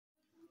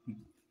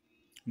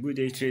Good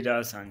day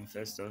traders and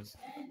investors.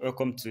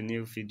 Welcome to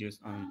new videos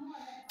on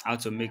how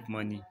to make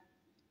money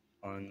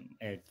on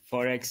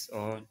Forex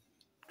or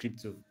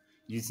crypto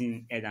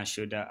using head and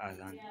shoulder as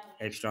an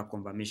extra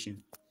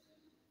confirmation.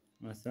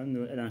 As I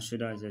know, head and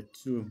shoulder is a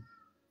tool.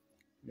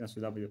 That's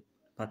what the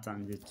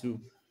pattern. The tool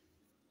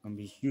can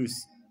be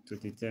used to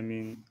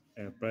determine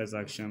a price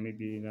action,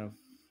 maybe either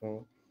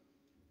fall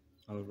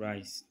or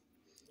rise.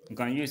 You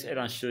can use head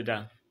and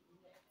shoulder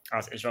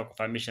as extra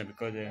confirmation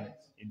because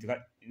it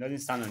doesn't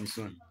stand on its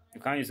own.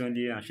 You can't use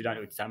only head and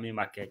shoulder to determine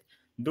market.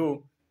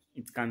 Though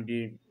it can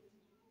be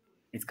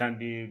it can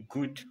be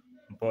good,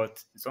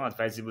 but it's not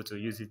advisable to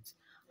use it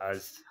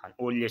as an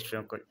only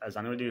extra as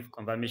an only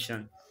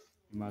confirmation.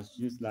 You must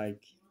use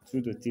like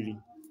 2 to 3.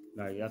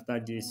 Like after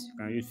this, you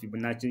can use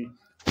Fibonacci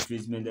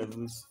retracement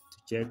levels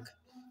to check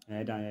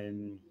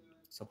and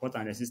support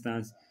and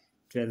resistance,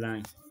 trend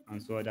line,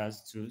 and so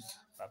others tools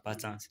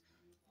patterns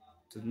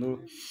to know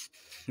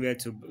where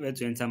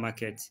to enter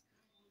market.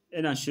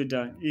 Head and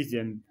shoulder is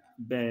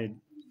bed.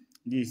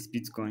 This is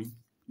Bitcoin.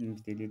 Let me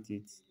delete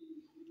it.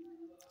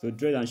 So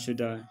head and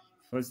shoulder,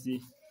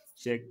 firstly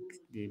check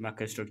the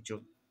market structure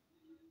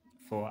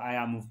for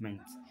higher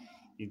movement.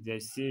 If they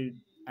see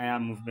higher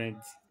movement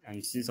and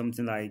you see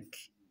something like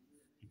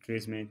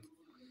retracement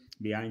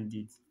behind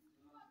it,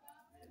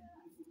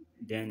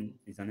 then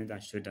it's an head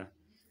and shoulder.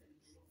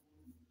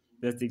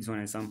 Let's take this one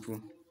example.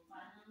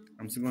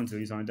 I'm still going to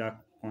use another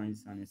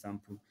coins as an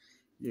example.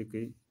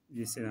 Okay,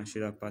 this head and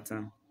shoulder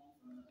pattern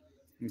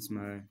is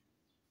my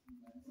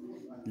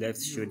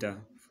left shoulder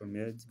from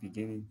here to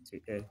beginning to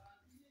here.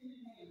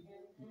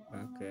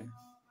 Okay.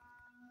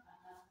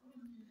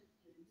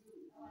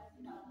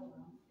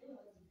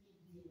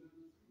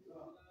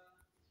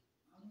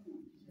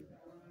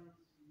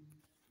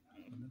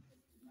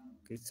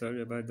 Okay,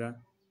 sorry about that.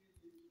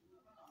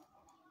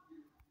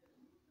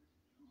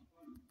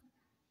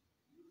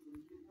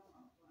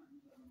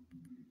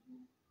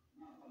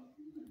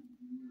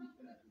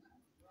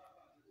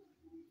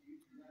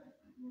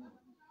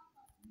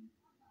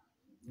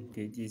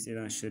 Okay, this is head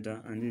and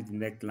shoulder and this is the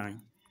neckline.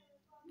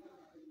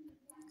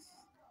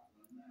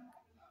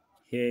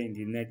 Here in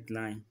the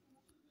neckline,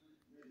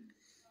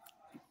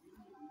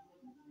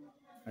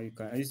 I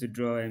used to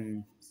draw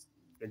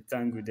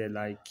rectangle there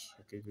like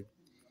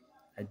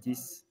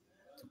this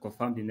to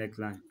confirm the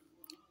neckline.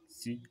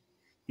 See,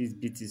 this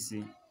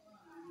BTC.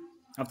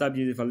 After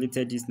being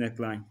validated this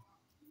neckline,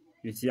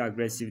 you see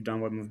aggressive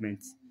downward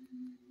movement.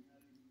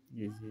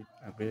 You see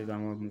aggressive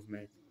downward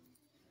movement.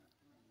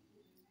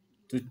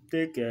 To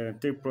take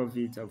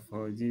profit of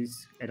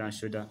this head and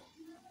shoulder,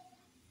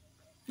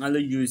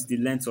 only use the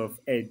length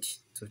of edge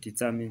to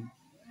determine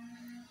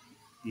the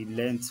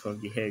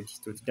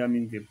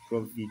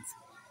profit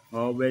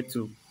or where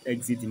to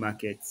exit the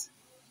market.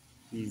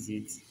 Is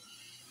it?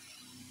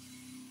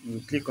 You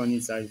click on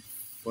it at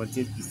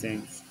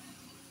 48%.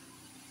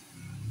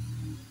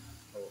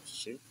 Oh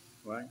shit!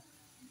 Why?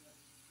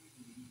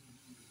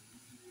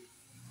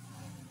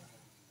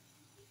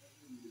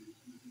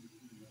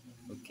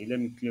 Okay, let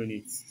me clone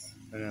it.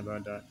 Sorry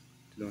about that.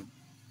 Clone.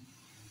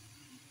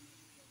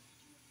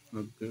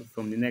 Okay,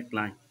 from the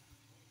neckline.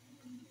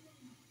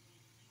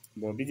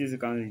 But BTC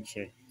can't reach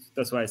here.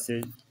 That's why I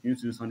said you need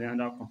to do something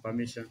under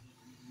confirmation.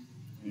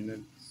 And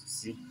then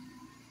see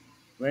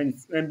when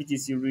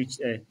BTC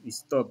reached here, it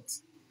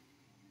stopped.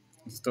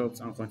 It stopped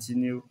and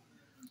continue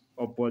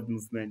upward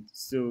movement.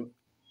 So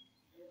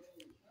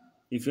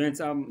if you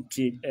enter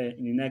trade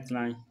in the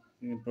neckline,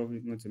 the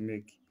profit not to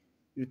make.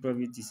 This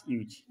profit is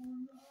huge.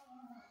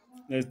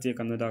 Let's take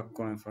another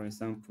coin for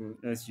example.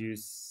 Let's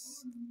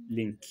use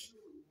Link.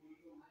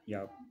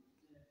 Yeah.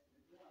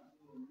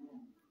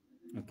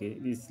 Okay,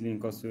 this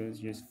link also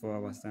is used for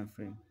our time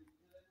frame.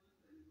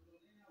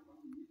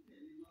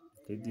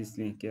 Okay, this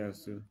link here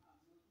also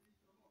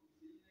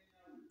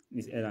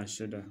is head and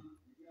shoulder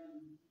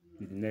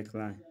with the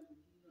neckline.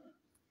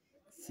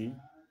 See,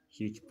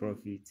 huge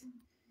profit.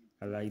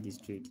 I like this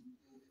trade.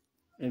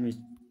 Let me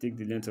take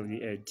the length of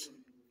the edge.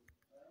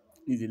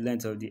 This is the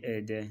length of the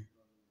edge there.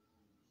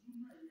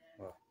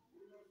 Wow.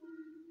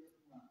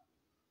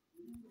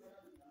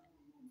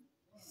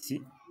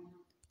 See,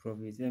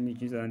 profit. Let me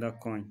choose another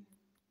coin.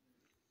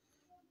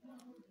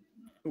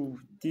 Oh,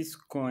 this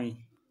coin,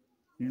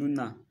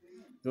 Luna,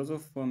 is also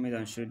form head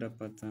and shoulder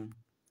pattern.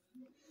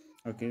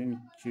 Okay, let me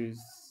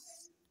choose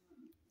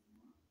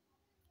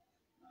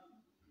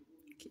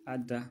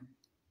Ada.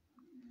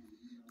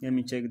 Let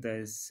me check there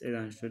is head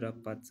and shoulder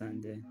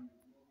pattern there.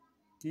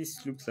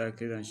 This looks like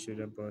head and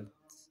shoulder, but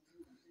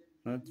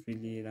not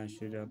really head and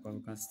shoulder, but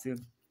we can still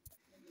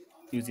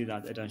use it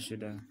as head and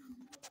shoulder.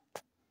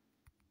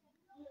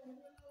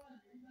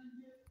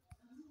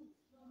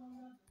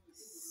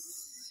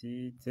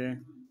 See it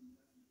there?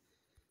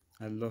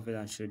 I love head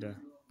and shoulder.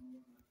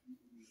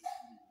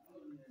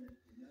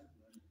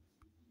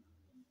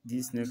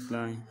 This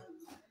neckline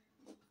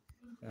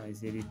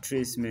is a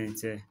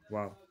retracement.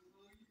 Wow,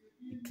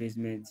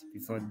 retracement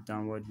before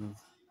downward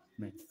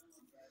movement.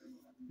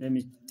 Let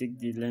me take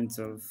the length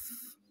of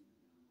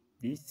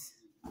this.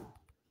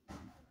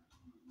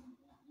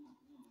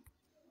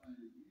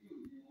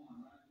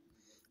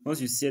 Once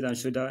you see head and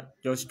shoulder,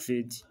 just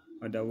trade.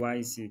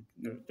 Otherwise,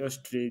 no,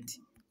 just trade.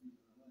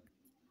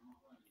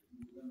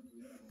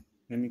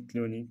 Let me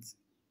clone it.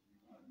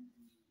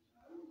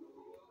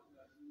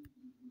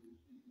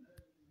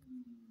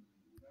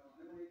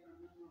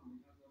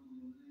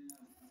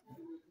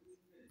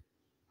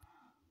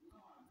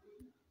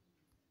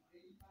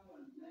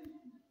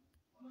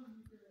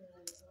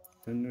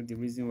 Don't know the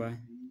reason why.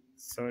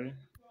 Sorry.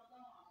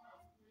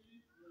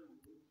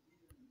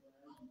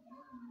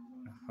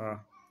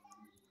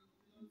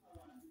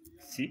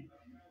 See,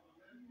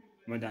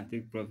 more than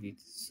take profit.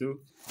 So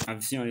I'll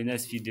see you on the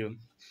next video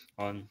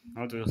on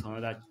how to use some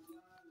other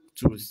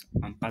tools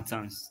and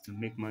patterns to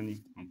make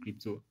money on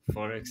crypto,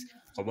 forex,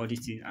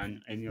 commodity,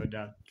 and any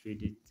other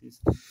trading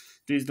things.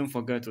 Please don't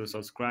forget to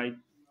subscribe.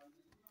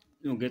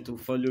 Don't forget to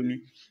follow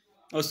me.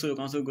 Also, you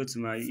can also go to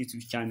my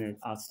YouTube channel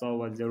at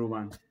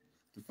Star101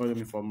 to follow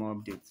me for more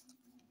updates.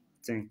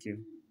 Thank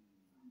you.